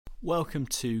Welcome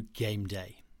to Game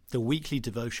Day, the weekly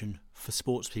devotion for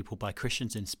sports people by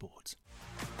Christians in sport.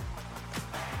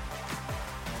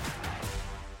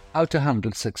 How to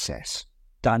handle success.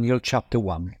 Daniel chapter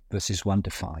 1, verses 1 to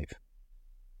 5.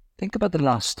 Think about the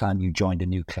last time you joined a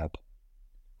new club.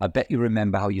 I bet you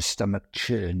remember how your stomach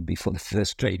churned before the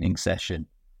first training session.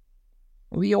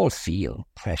 We all feel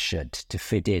pressured to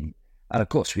fit in. And of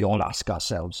course, we all ask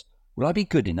ourselves, will I be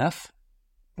good enough?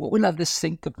 What will others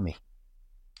think of me?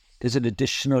 There's an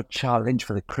additional challenge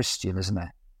for the Christian, isn't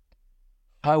there?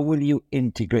 How will you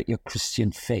integrate your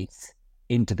Christian faith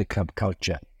into the club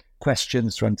culture?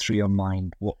 Questions run through your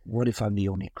mind. What if I'm the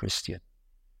only Christian?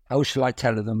 How shall I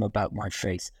tell them about my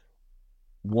faith?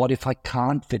 What if I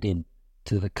can't fit in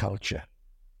to the culture?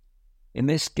 In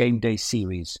this Game Day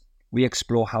series, we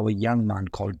explore how a young man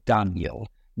called Daniel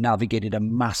navigated a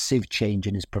massive change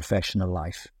in his professional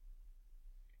life.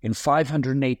 In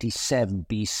 587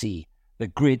 BC, the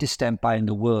greatest empire in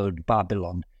the world,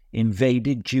 Babylon,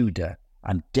 invaded Judah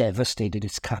and devastated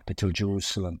its capital,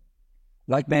 Jerusalem.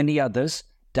 Like many others,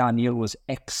 Daniel was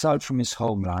exiled from his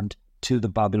homeland to the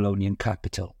Babylonian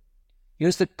capital.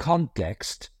 Here's the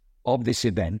context of this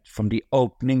event from the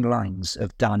opening lines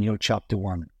of Daniel chapter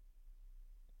 1.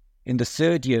 In the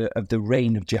third year of the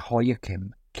reign of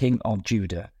Jehoiakim, king of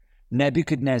Judah,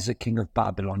 Nebuchadnezzar, king of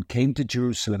Babylon, came to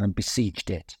Jerusalem and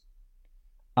besieged it.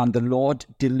 And the Lord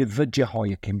delivered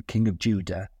Jehoiakim, king of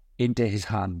Judah, into his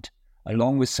hand,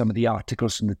 along with some of the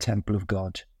articles from the temple of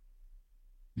God.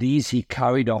 These he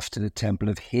carried off to the temple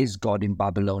of his God in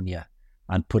Babylonia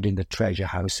and put in the treasure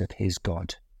house of his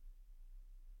God.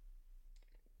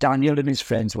 Daniel and his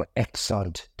friends were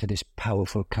exiled to this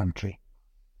powerful country.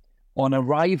 On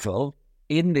arrival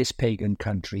in this pagan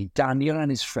country, Daniel and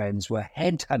his friends were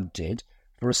headhunted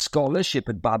for a scholarship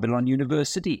at Babylon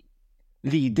University,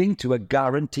 leading to a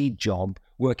guaranteed job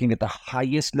working at the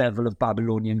highest level of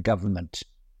Babylonian government.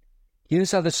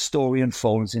 Here's how the story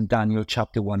unfolds in Daniel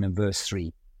chapter 1 and verse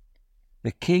 3.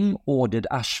 The king ordered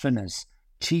Ashpenaz,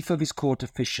 chief of his court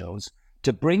officials,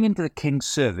 to bring into the king's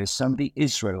service some of the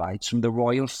Israelites from the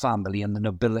royal family and the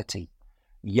nobility,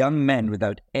 young men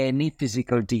without any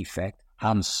physical defect,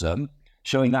 handsome,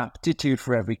 showing aptitude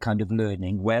for every kind of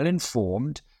learning,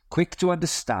 well-informed, quick to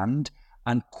understand,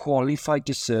 and qualified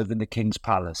to serve in the king's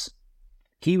palace.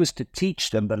 He was to teach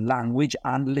them the language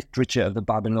and literature of the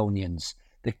Babylonians.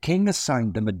 The king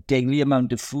assigned them a daily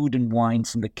amount of food and wine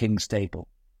from the king's table.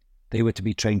 They were to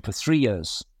be trained for 3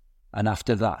 years, and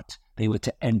after that, they were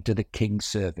to enter the king's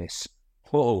service.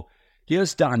 Oh,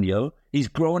 here's Daniel. He's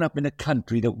grown up in a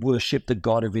country that worshipped the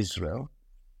God of Israel.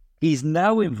 He's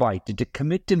now invited to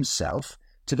commit himself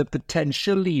to the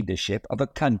potential leadership of a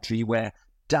country where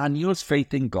Daniel's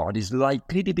faith in God is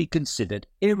likely to be considered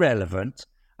irrelevant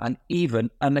and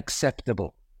even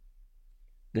unacceptable.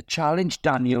 The challenge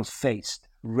Daniel faced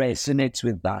resonates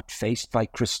with that faced by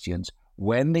Christians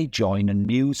when they join a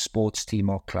new sports team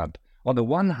or club. On the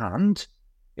one hand,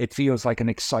 it feels like an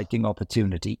exciting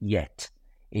opportunity, yet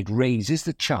it raises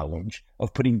the challenge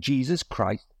of putting Jesus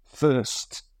Christ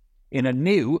first in a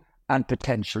new and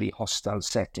potentially hostile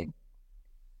setting.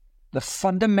 The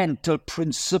fundamental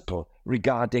principle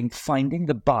regarding finding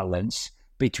the balance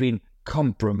between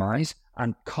compromise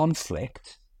and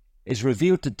conflict is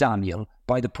revealed to Daniel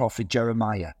by the prophet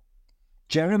Jeremiah.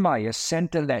 Jeremiah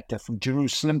sent a letter from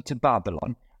Jerusalem to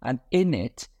Babylon, and in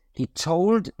it he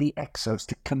told the exiles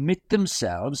to commit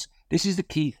themselves, this is the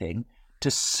key thing,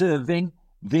 to serving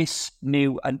this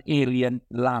new and alien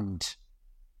land.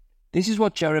 This is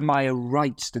what Jeremiah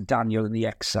writes to Daniel and the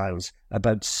exiles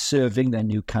about serving their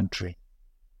new country.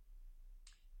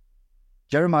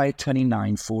 Jeremiah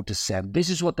 29, 4-7. This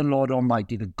is what the Lord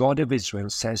Almighty, the God of Israel,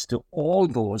 says to all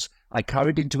those I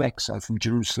carried into exile from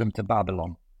Jerusalem to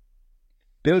Babylon.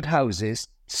 Build houses,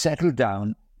 settle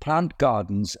down, plant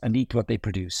gardens, and eat what they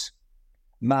produce.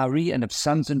 Marry and have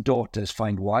sons and daughters.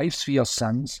 Find wives for your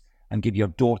sons and give your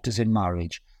daughters in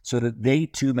marriage, so that they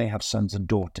too may have sons and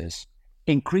daughters.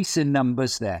 Increase in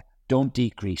numbers there, don't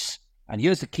decrease. And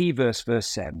here's the key verse, verse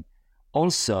 7.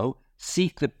 Also,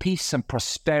 seek the peace and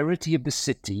prosperity of the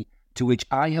city to which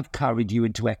I have carried you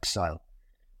into exile.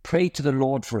 Pray to the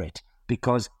Lord for it,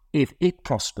 because if it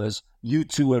prospers, you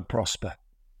too will prosper.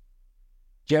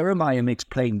 Jeremiah makes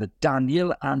plain that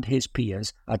Daniel and his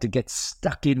peers are to get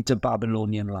stuck into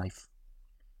Babylonian life.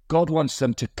 God wants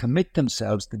them to commit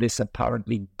themselves to this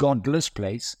apparently godless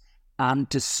place and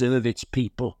to serve its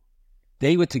people.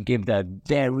 They were to give their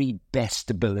very best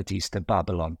abilities to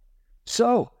Babylon.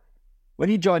 So,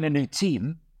 when you join a new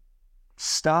team,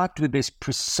 start with this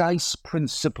precise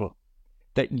principle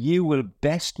that you will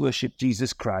best worship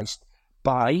Jesus Christ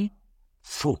by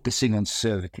focusing on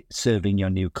serving your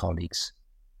new colleagues.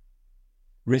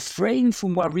 Refrain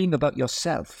from worrying about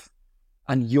yourself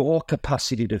and your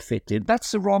capacity to fit in.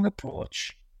 That's the wrong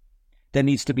approach. There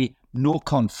needs to be no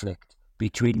conflict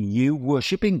between you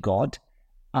worshipping God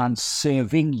and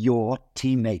serving your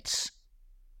teammates.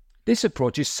 This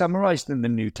approach is summarized in the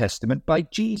New Testament by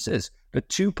Jesus, the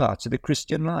two parts of the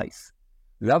Christian life.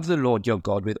 Love the Lord your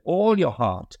God with all your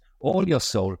heart, all your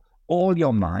soul, all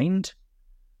your mind.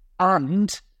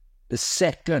 And the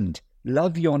second,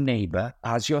 love your neighbor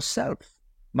as yourself.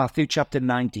 Matthew chapter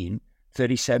 19,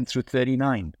 37 through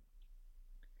 39.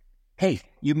 Hey,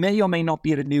 you may or may not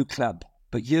be at a new club,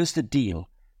 but here's the deal.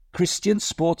 Christian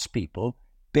sports people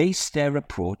base their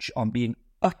approach on being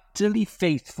utterly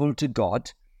faithful to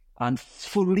God and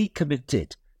fully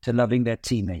committed to loving their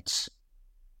teammates.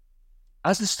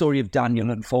 As the story of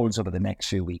Daniel unfolds over the next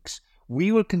few weeks,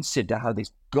 we will consider how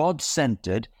this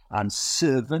God-centered and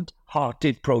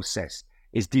servant-hearted process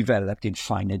is developed in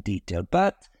finer detail.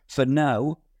 But for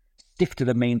now, stick to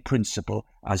the main principle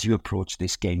as you approach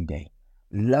this game day.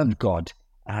 Love God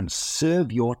and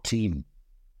serve your team.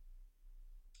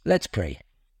 Let's pray.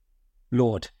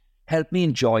 Lord, help me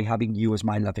enjoy having you as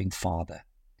my loving Father,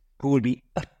 who will be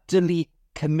utterly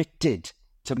committed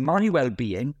to my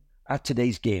well-being at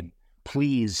today's game.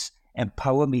 Please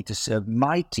empower me to serve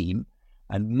my team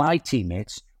and my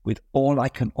teammates with all I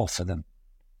can offer them.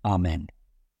 Amen.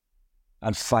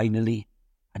 And finally,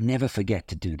 and never forget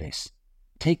to do this,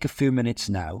 take a few minutes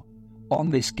now on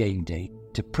this game day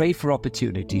to pray for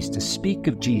opportunities to speak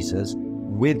of Jesus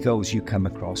with those you come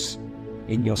across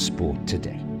in your sport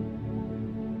today.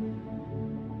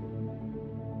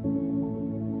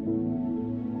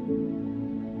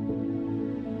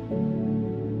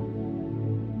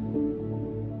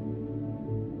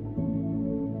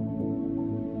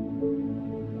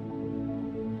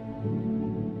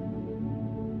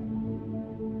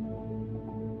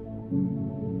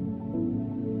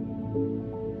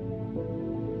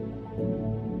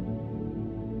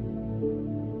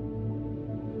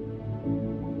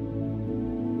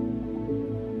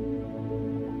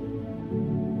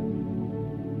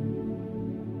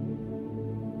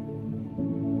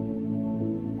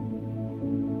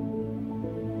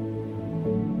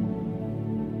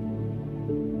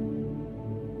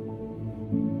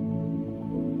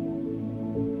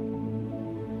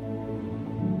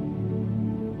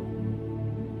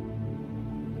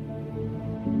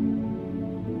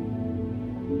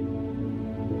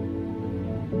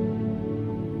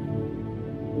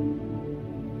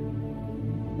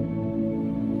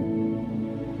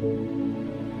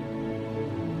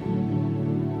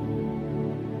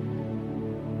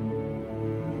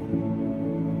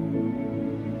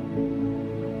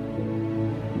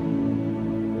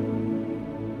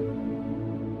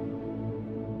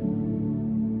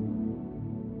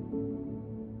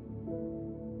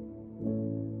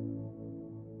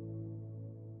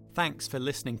 Thanks for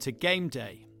listening to Game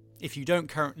Day. If you don't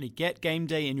currently get Game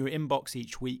Day in your inbox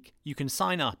each week, you can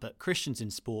sign up at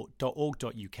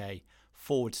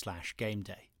christiansinsport.org.uk/Game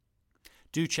Day.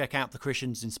 Do check out the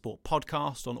Christians in Sport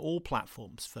podcast on all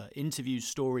platforms for interviews,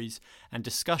 stories, and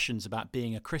discussions about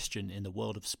being a Christian in the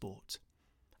world of sport.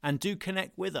 And do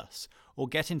connect with us or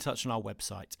get in touch on our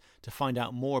website to find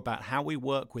out more about how we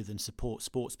work with and support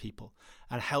sports people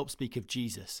and help speak of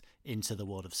Jesus into the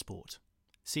world of sport.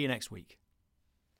 See you next week.